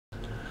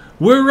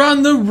We're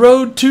on the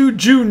road to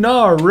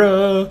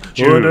Junara.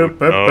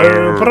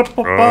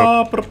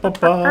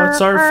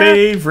 It's our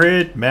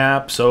favorite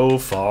map so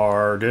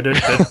far.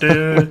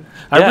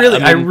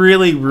 I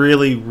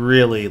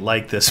really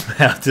like this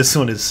map. This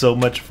one is so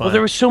much fun. Well, there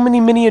were so many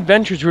mini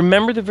adventures.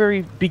 Remember the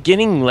very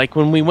beginning, like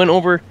when we went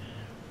over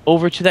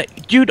to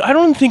that, dude. I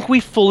don't think we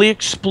fully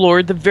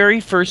explored the very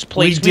first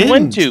place we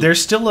went to.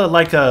 There's still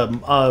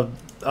a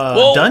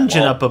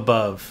dungeon up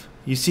above.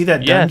 You see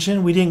that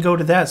dungeon? We didn't go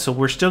to that, so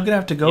we're still gonna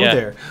have to go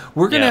there.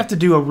 We're gonna have to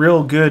do a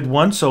real good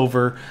once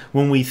over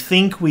when we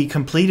think we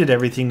completed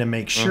everything to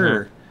make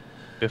sure.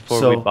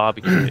 Before we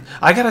barbecue it.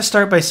 I gotta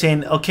start by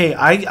saying, okay,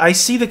 I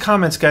see the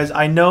comments, guys.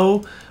 I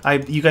know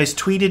you guys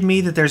tweeted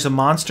me that there's a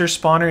monster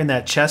spawner in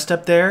that chest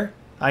up there.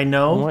 I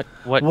know.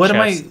 What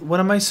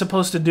am I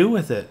supposed to do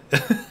with it?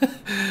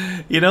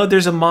 You know,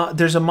 there's a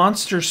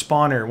monster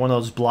spawner, one of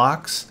those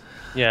blocks.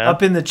 Yeah.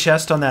 Up in the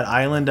chest on that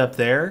island up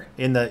there,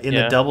 in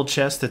the double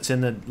chest that's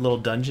in the little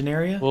dungeon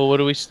area. Well, what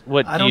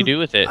do you do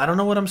with it? I don't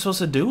know what I'm supposed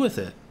to do with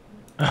it.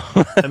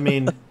 I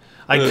mean,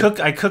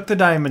 I cook the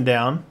diamond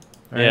down.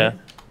 Right? Yeah.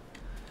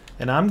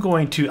 And I'm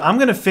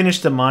gonna finish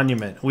the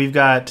monument. We've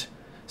got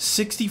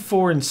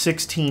 64 and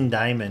 16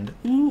 diamond.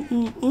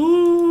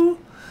 Ooh.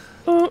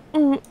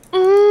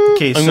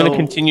 Okay, I'm gonna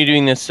continue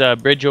doing this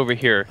bridge over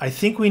here. I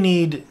think we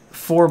need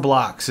 4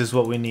 blocks is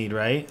what we need,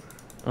 right?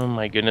 Oh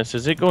my goodness,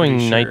 is it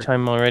going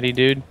nighttime already,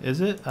 dude?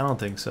 Is it? I don't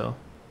think so.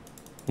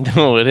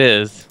 No, it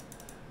is.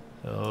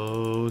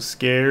 Oh,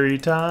 scary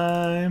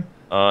time.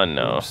 Oh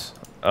no. Oops.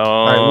 Oh,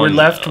 all right, we're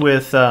left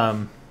with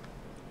I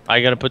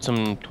gotta put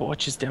some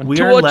torches down.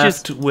 We are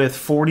left with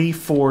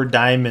 44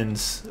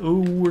 diamonds. Ooh,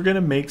 we're gonna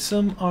make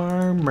some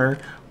armor.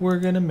 We're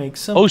gonna make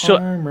some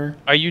armor.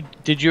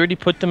 Did you already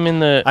put them in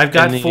the? I've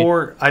got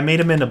 4. I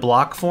made them into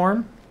block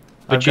form.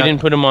 But you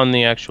didn't put them on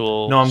the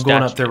actual. No, I'm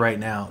going up there right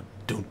now.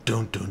 And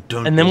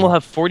then we'll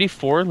have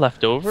 44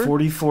 left over?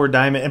 44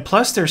 diamond. And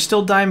plus, there's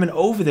still diamond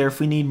over there if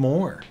we need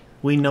more.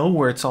 We know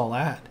where it's all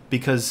at.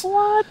 Because...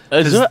 What?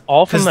 Is it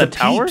all from the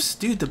tower?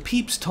 Dude, the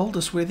peeps told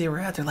us where they were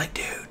at. They're like,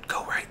 dude,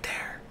 go right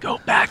there. Go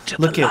back to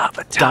the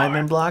lava tower.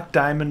 Diamond block,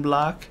 diamond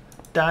block,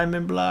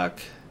 diamond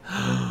block.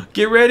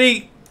 Get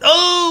ready.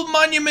 Oh,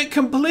 monument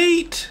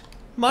complete.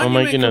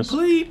 Monument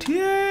complete.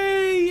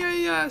 Yay.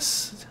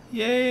 Yes.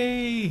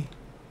 Yay.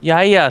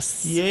 Yeah,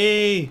 yes.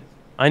 Yay.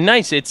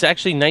 Nice. It's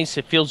actually nice.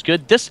 It feels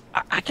good. This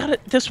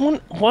one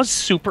was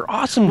super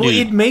awesome, dude. Well,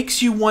 it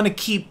makes you want to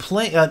keep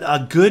playing.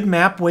 A good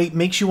map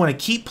makes you want to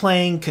keep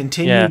playing,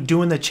 continue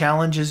doing the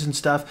challenges and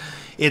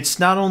stuff. It's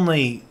not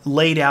only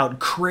laid out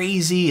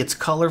crazy, it's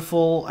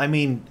colorful. I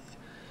mean,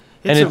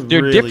 there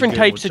are different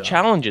types of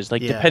challenges,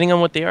 like depending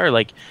on what they are.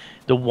 Like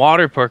the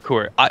water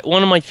parkour.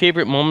 One of my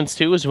favorite moments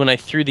too is when I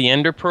threw the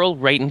ender pearl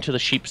right into the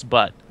sheep's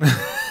butt.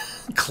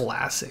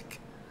 Classic.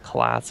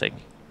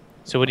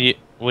 So what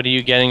are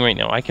you getting right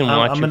now? I can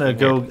watch. I'm gonna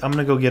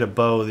go get a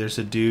bow. There's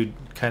a dude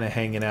kind of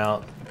hanging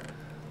out.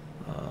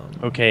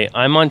 Okay,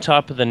 I'm on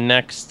top of the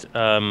next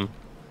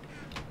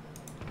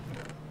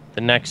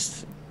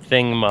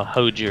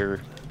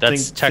thingamahojer.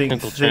 That's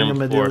technical term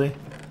for.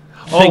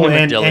 Oh,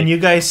 and you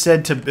guys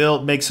said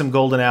to make some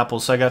golden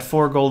apples. So I got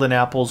 4 golden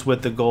apples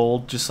with the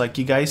gold, just like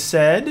you guys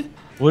said.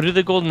 What do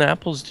the golden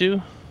apples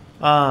do?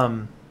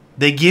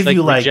 They give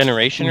you like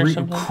regeneration or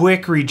something?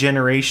 Quick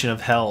regeneration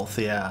of health.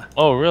 Yeah.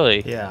 Oh,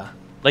 really? Yeah.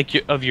 Like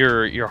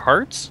your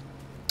hearts?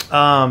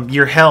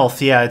 Your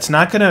health. Yeah. It's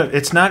not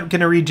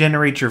gonna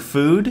regenerate your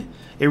food.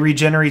 It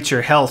regenerates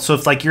your health. So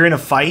if like you're in a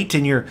fight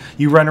and you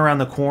run around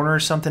the corner or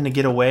something to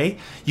get away,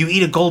 you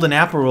eat a golden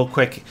apple real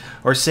quick,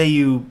 or say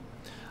you,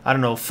 I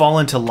don't know, fall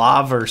into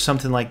lava or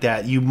something like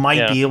that. You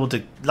might be able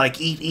to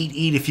like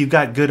eat. If you've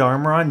got good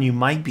armor on, you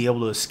might be able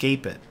to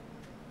escape it.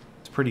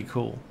 It's pretty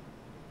cool.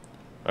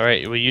 All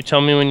right, well, you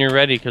tell me when you're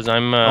ready, because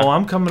I'm...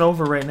 I'm coming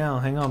over right now.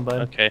 Hang on,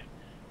 bud. Okay.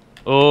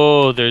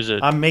 Oh, there's a...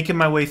 I'm making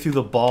my way through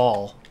the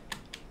ball.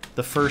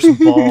 The first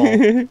ball.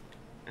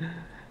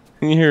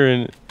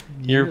 You're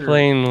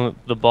playing with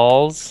the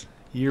balls?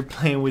 You're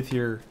playing with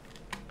your...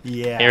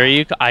 Yeah. Here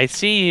you... I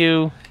see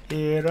you.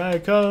 Here I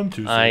come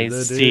to I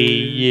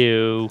see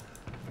you.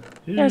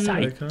 Yes,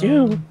 I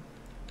do.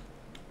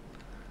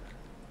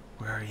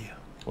 Where are you?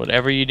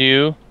 Whatever you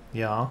do,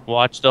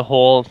 watch the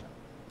hole...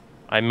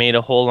 I made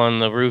a hole on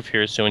the roof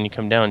here, so when you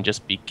come down,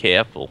 just be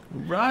careful.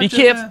 Roger. Be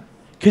careful,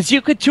 because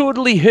you could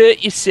totally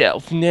hurt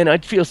yourself, and then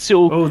I'd feel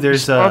so... Oh,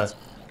 there's a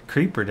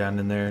creeper down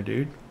in there,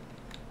 dude.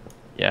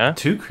 Yeah?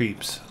 2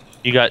 creeps.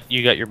 You got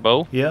your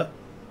bow? Yep.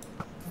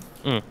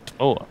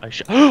 Oh, I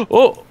should...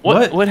 Oh,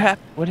 what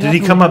happened? Did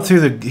he come up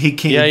through the... He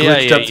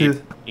glitched up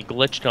through... He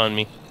glitched on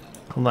me.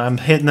 Hold on, I'm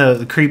hitting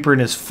the creeper in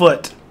his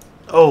foot.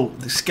 Oh,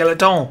 the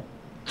skeleton.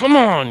 Come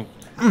on.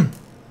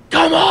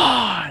 Come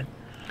on.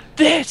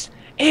 This...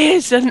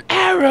 is an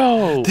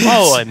arrow!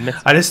 Oh, I missed.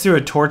 I just threw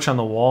a torch on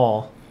the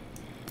wall.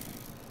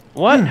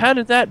 What? How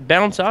did that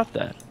bounce off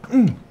that?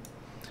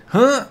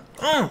 Huh?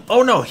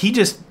 Oh no, he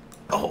just...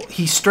 Oh,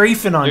 he's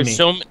strafing on me.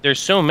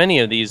 There's so many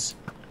of these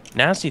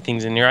nasty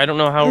things in here. I don't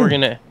know how we're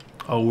gonna...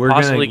 Oh, we're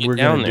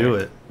gonna do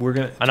it. We're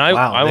gonna... And I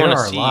want to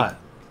see...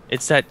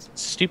 It's that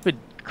stupid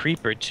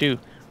creeper too.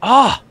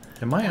 Ah!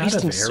 Am I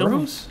out of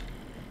arrows?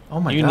 Oh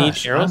my you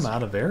gosh, need arrows? I'm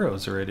out of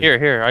arrows already.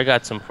 Here, I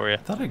got some for you. I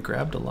thought I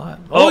grabbed a lot.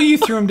 Oh, you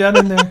threw him down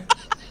in there.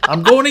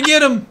 I'm going to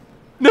get him.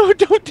 No,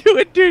 don't do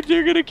it, dude.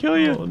 They're gonna kill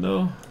you. Oh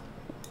no.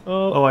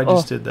 Oh, I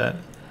just did that.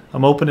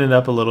 I'm opening it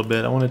up a little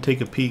bit. I want to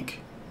take a peek.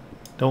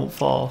 Don't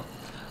fall.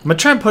 I'm gonna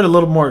try and put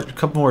a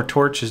couple more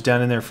torches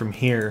down in there from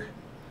here.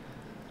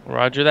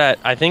 Roger that.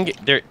 I think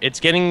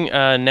it's getting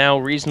now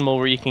reasonable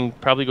where you can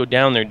probably go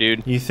down there,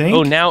 dude. You think?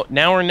 Oh,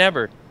 now or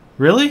never.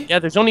 Really? Yeah,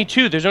 there's only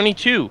two. There's only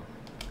two.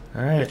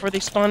 All right. Before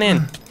they spawn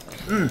in.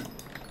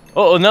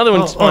 Oh, another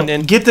one spawned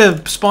in. Get the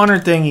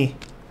spawner thingy.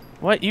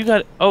 What? You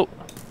got... Oh. All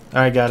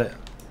right, got it.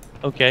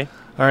 Okay.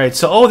 All right,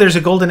 so there's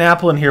a golden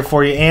apple in here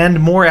for you, and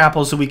more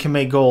apples so we can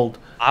make gold.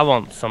 I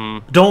want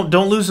some. Don't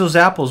lose those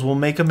apples. We'll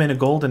make them into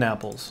golden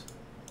apples.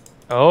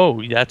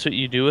 Oh, that's what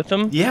you do with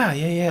them? Yeah.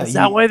 Is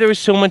that why there was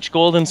so much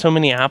gold and so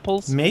many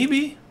apples?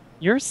 Maybe.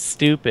 You're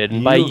stupid,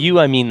 and by you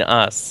I mean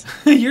us.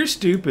 You're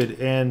stupid,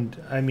 and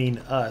I mean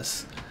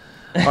us.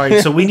 All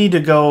right, so we need to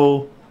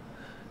go.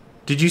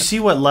 Did you see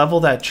what level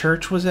that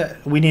church was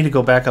at? We need to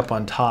go back up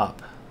on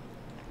top.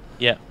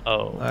 Yeah. Oh.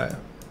 All right.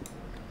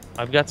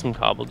 I've got some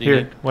cobble, dude.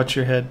 Here, watch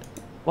your head.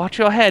 Watch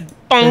your head.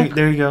 Bonk.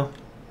 There you go.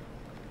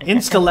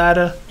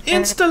 Instalata.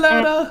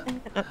 Instalata.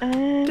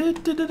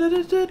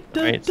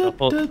 Alright, so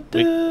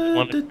we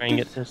want to try and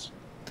get this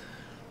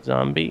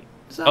zombie.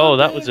 Oh,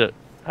 that was a...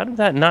 How did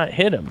that not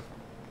hit him?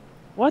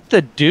 What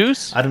the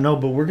deuce? I don't know,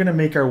 but we're going to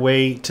make our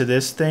way to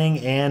this thing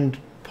and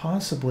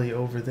possibly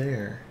over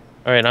there.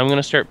 Alright, I'm going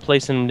to start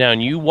placing them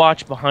down. You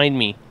watch behind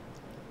me.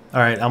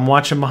 Alright, I'm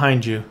watching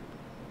behind you.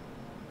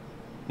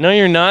 No,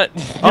 you're not.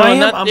 No,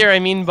 not there. I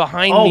mean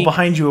behind me. Oh,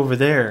 behind you over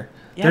there.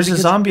 Yeah, there's a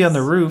zombie on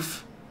the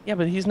roof. Yeah,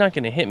 but he's not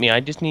going to hit me.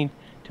 I just need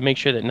to make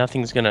sure that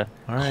nothing's going to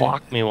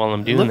clock me while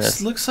I'm doing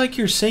this. Looks like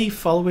you're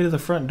safe all the way to the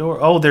front door.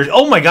 Oh,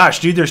 oh my gosh,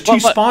 dude, there's two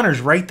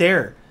spawners right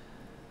there.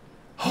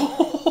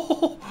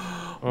 Oh,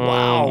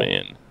 wow. Oh,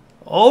 man.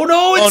 Oh,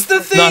 no, it's the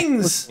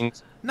things.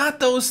 Not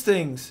those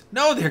things.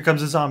 No, here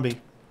comes a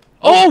zombie.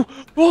 Oh,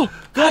 whoa.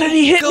 How did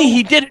he hit me?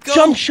 He did a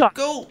jump shot.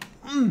 Go.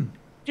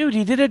 Dude,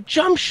 he did a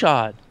jump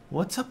shot.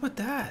 What's up with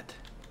that?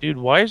 Dude,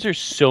 why is there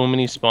so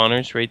many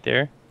spawners right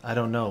there? I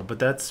don't know, but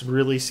that's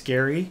really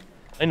scary.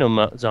 I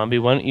know, zombie.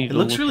 Why don't you It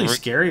looks really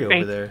scary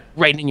over there.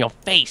 Right in your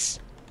face.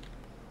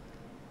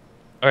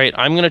 All right,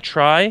 I'm going to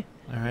try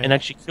and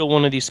actually kill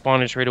one of these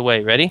spawners right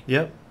away. Ready?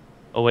 Yep.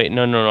 Oh, wait.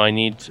 No. I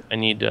need...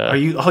 Are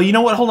you... Oh, you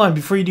know what? Hold on.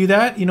 Before you do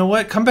that, you know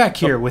what? Come back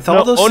here. With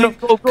all those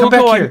things... No, come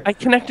back here. I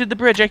connected the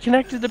bridge.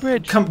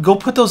 Go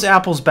put those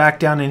apples back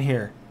down in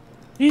here.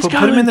 Put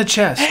them in the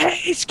chest. Hey,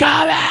 he's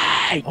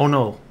coming! Oh,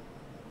 no.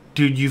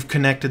 Dude, you've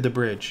connected the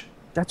bridge.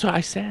 That's what I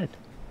said.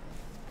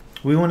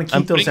 We want to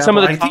keep those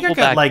apples. I think I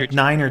got like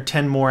 9 or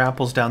 10 more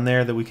apples down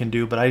there that we can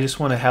do, but I just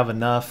want to have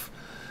enough.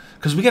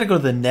 Because we got to go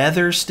to the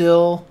nether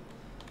still.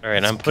 All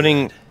right, I'm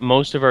putting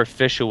most of our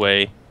fish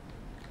away.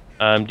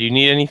 Do you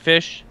need any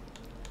fish?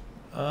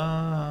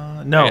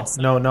 No.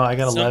 I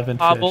got 11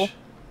 fish.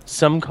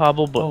 Some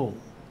cobble, but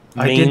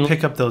I did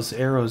pick up those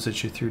arrows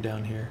that you threw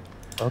down here.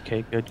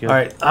 Okay, good. All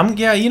right,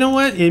 yeah, you know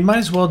what? It might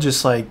as well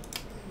just like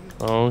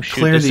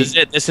clear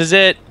This is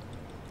it.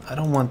 I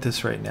don't want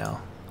this right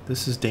now.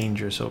 This is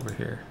dangerous over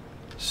here.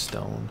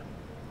 Stone,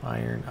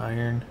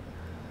 iron.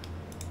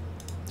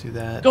 Do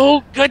that.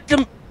 Go get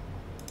them.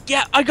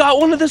 Yeah, I got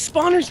one of the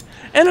spawners,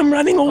 and I'm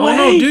running away.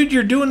 Oh no, dude,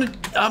 you're doing it.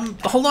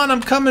 Hold on,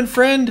 I'm coming,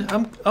 friend.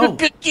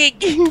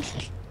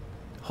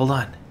 Hold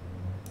on.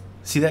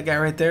 See that guy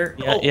right there?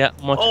 Yeah.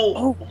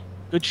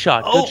 Good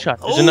shot.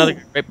 There's another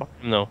guy right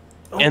behind him though,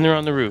 and they're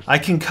on the roof. I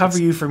can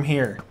cover you from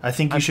here. I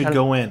think you should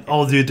go in.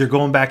 Oh, dude, they're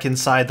going back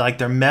inside. Like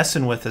they're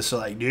messing with us. So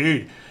like,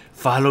 dude,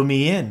 follow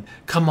me in.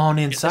 Come on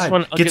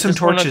inside. Get some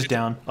torches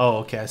down. Oh,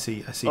 okay, I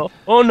see.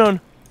 Oh no.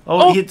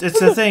 Oh, it's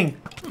the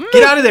thing.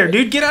 Get out of there,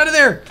 dude. Get out of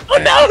there. Oh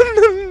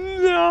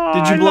no.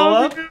 Did you blow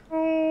up?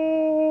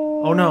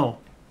 Oh no.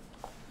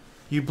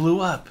 You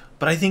blew up.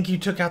 But I think you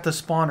took out the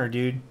spawner,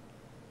 dude.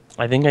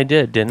 I think I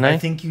did, didn't I? I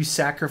think you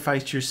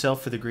sacrificed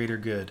yourself for the greater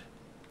good.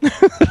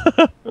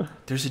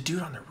 There's a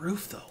dude on the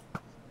roof, though.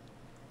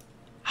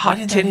 Why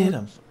didn't I hit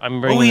him?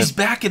 He's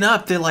backing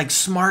up. They're like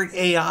smart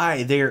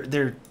AI.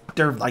 They're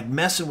like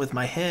messing with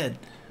my head.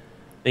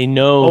 They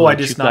know I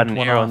just got an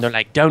arrow, and they're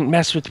like, "Don't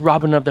mess with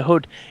Robin of the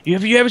Hood."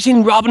 Have you ever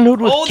seen Robin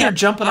Hood with? They're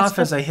jumping off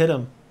as I hit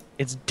him.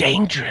 It's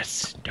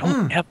dangerous.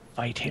 Don't ever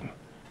fight him.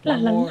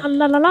 Alright,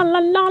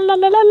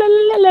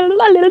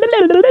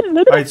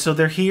 so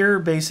they're here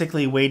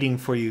basically waiting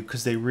for you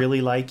because they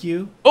really like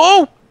you.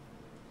 Oh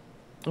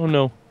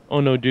no,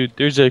 dude.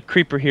 There's a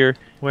creeper here.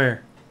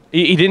 Where?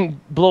 He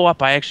didn't blow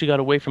up. I actually got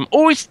away from him.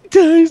 Oh, he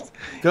does.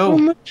 Go.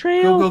 On the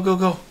trail.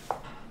 Go.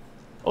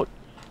 Oh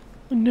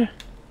no.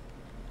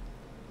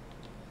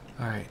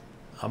 Alright.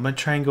 I'm gonna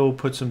try and go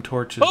put some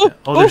torches down.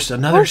 There's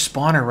another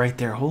spawner right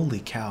there. Holy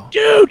cow.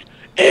 Dude!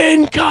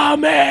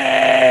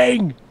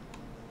 Incoming!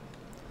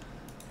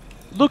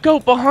 Look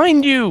out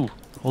behind you!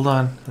 Hold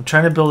on. I'm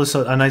trying to build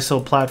a nice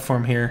little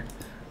platform here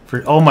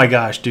Oh my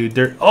gosh,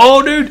 dude.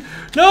 Oh, dude.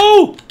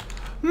 No.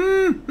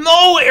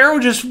 No, arrow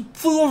just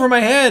flew over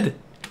my head.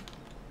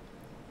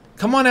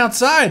 Come on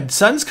outside.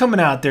 Sun's coming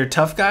out there,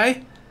 tough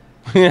guy.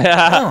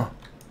 Yeah.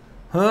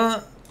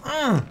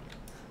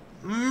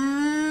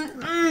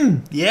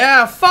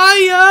 Yeah,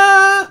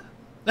 fire.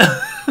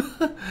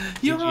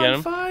 You're you get on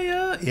him?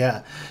 fire.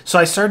 Yeah. So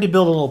I started to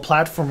build a little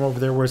platform over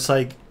there where it's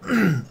like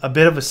a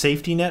bit of a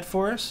safety net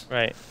for us.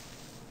 Right.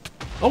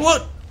 Oh,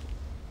 what?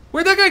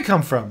 Where'd that guy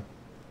come from?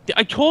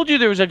 I told you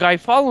there was a guy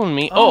following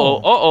me.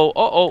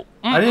 Oh.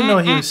 I didn't know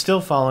he was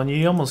still following you.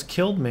 He almost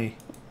killed me.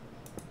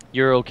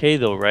 You're okay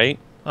though, right?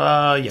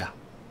 Yeah.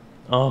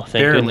 Oh, thank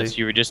Barely. goodness.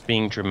 You were just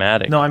being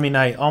dramatic. No, I mean,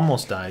 I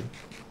almost died.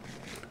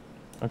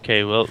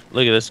 Okay, well,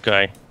 look at this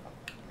guy.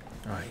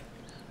 All right.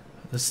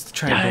 Let's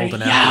try and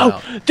build an apple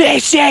out.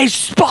 This is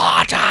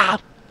Sparta!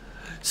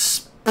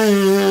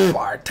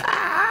 Sparta!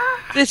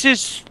 This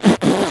is...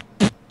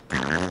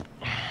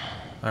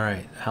 All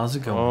right, how's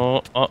it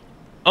going?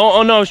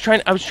 Oh no, I was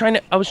trying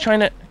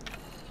to...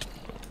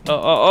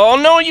 Oh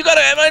no, you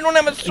gotta... I don't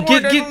have a sword.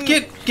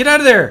 Get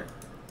out of there!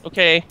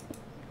 Okay.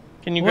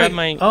 Can you grab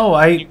my...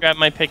 Can you grab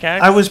my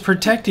pickaxe? I was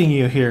protecting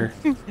you here.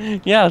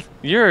 Yeah,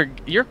 you're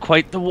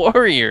quite the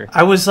warrior.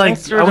 I was like,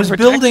 I was there.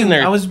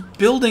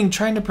 building,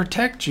 trying to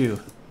protect you.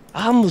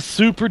 I'm the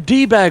super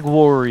D-bag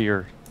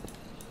warrior.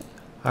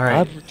 All right.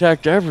 I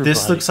protect everybody.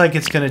 This looks like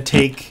it's gonna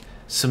take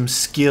some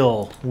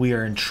skill. We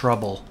are in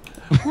trouble.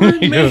 We're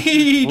in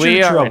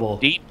major trouble.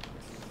 We are in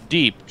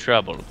deep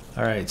trouble.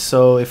 All right.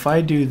 So if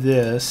I do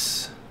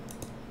this,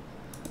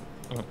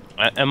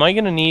 am I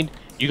gonna need?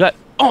 You got.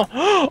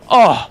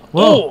 Oh.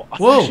 Whoa.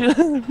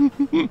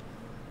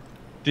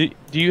 Do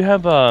you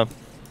have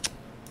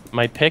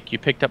my pick? You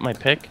picked up my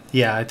pick?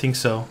 Yeah, I think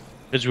so.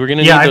 Because we're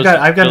gonna. Yeah,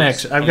 I've got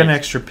an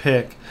extra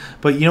pick.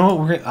 But you know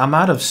what? I'm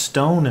out of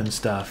stone and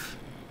stuff.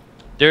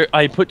 There,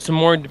 I put some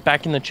more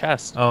back in the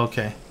chest. Oh,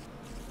 okay.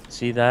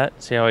 See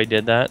that? See how I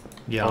did that?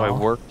 Yeah. Oh, I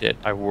worked it.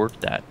 I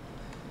worked that.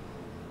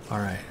 All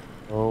right.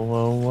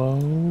 Whoa.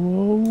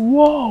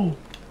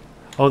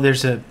 Oh,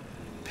 there's a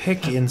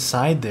pick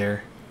inside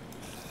there.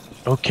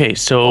 Okay,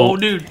 so... Oh,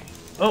 dude.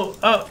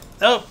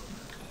 Oh.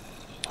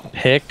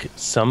 Pick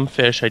some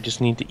fish. I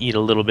just need to eat a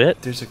little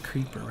bit. There's a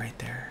creeper right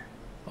there.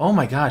 Oh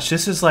my gosh,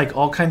 this is like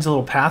all kinds of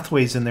little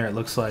pathways in there, it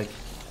looks like.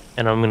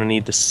 And I'm gonna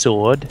need the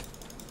sword.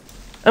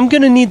 I'm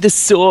gonna need the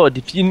sword,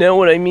 if you know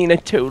what I mean. I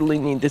totally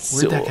need the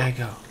sword. Where'd that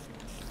guy go?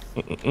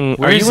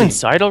 Are you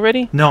inside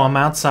already? No, I'm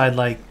outside,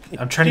 like,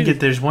 I'm trying to get,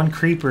 there's one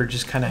creeper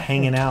just kind of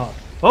hanging out.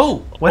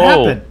 Oh, what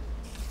happened?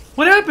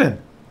 What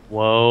happened?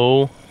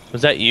 Whoa.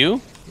 Was that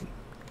you?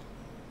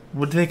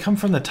 Did they come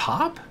from the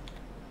top?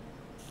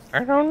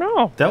 I don't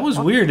know. That was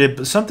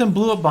weird. Something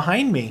blew up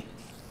behind me.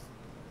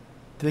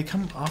 Did they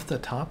come off the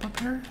top up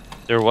here?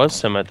 There was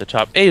some at the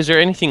top. Hey, is there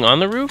anything on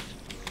the roof?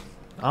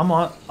 I'm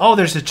on. Oh,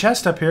 there's a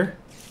chest up here.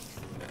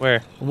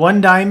 Where?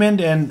 1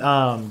 diamond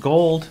and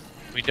gold.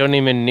 We don't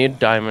even need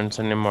diamonds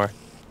anymore.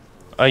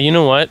 You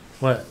know what?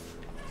 What?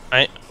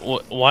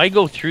 Why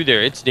go through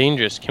there? It's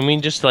dangerous. Can we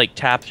just like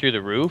tap through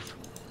the roof?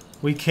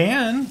 We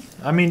can.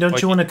 I mean,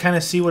 don't you want to kind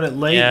of see what it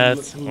lays? Yeah.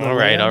 All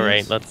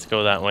right. Let's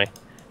go that way.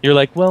 You're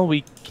like, well,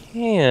 we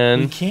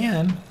can. We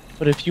can.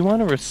 But if you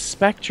want to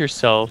respect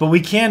yourself. But we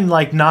can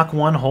like knock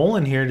one hole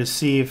in here to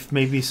see if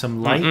maybe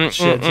some light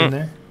sheds in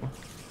there.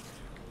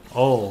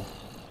 Oh,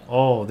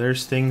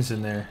 there's things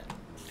in there.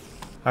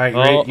 All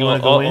right, you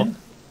want to go in?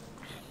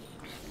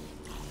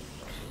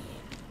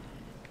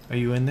 Are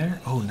you in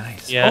there? Oh,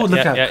 nice. Yeah, oh,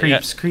 look out.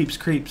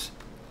 Creeps.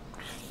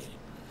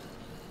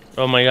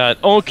 Oh my god.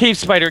 Oh, cave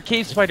spider.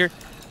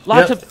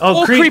 Lots of...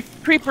 Oh,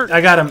 creeper. I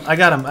got him.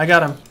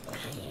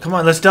 Come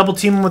on, let's double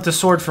team him with the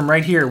sword from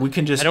right here. We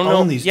can just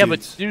own these dudes. Yeah,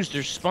 but dudes,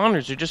 they're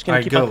spawners. They're just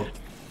gonna keep on.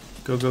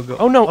 Go.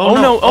 Oh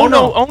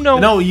no.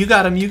 No, you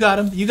got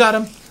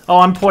him. Oh,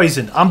 I'm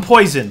poisoned.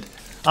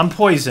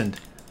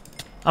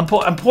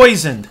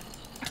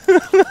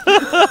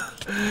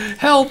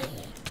 Help.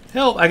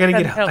 I gotta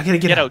get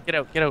out. Get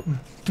out.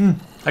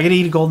 I gotta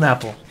eat a golden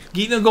apple.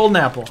 Eating a golden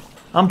apple.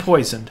 I'm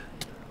poisoned.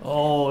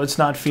 Oh, it's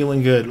not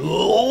feeling good.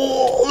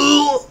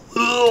 Oh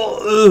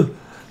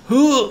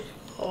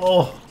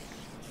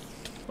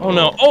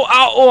no.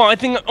 I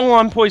think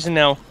I'm poisoned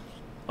now.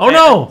 Oh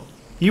no!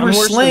 You were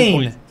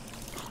slain.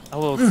 I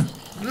will.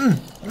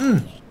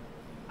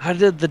 I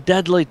did the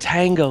deadly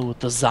tango with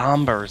the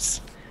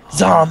zombies.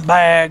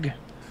 Zombag.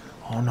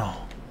 Oh no.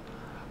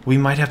 We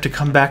might have to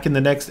come back in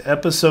the next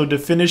episode to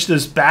finish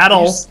this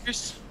battle.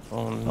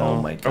 Oh no.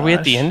 Oh my gosh. Are we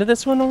at the end of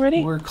this one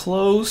already? We're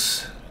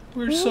close.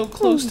 We're so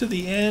close to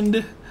the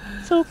end.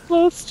 So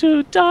close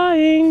to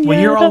dying. Well,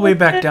 you're all the way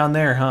back down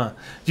there, huh?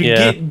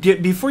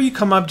 Before you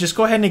come up, just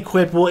go ahead and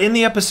equip. We'll end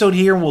the episode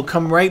here, and we'll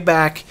come right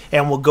back,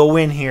 and we'll go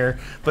in here.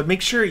 But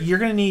make sure you're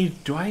going to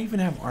need... Do I even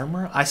have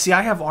armor? I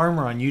have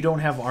armor on. You don't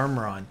have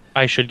armor on.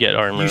 I should get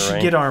armor, You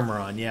should get armor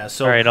on, yeah.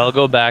 So, all right, I'll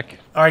go back.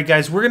 All right,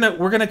 guys, we're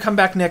gonna come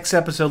back next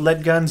episode.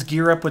 Let Guns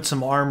gear up with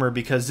some armor,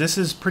 because this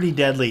is pretty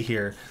deadly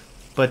here.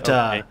 But,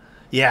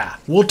 yeah,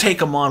 we'll take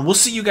them on. We'll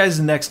see you guys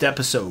in the next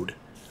episode.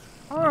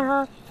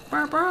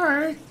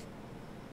 Bye-bye.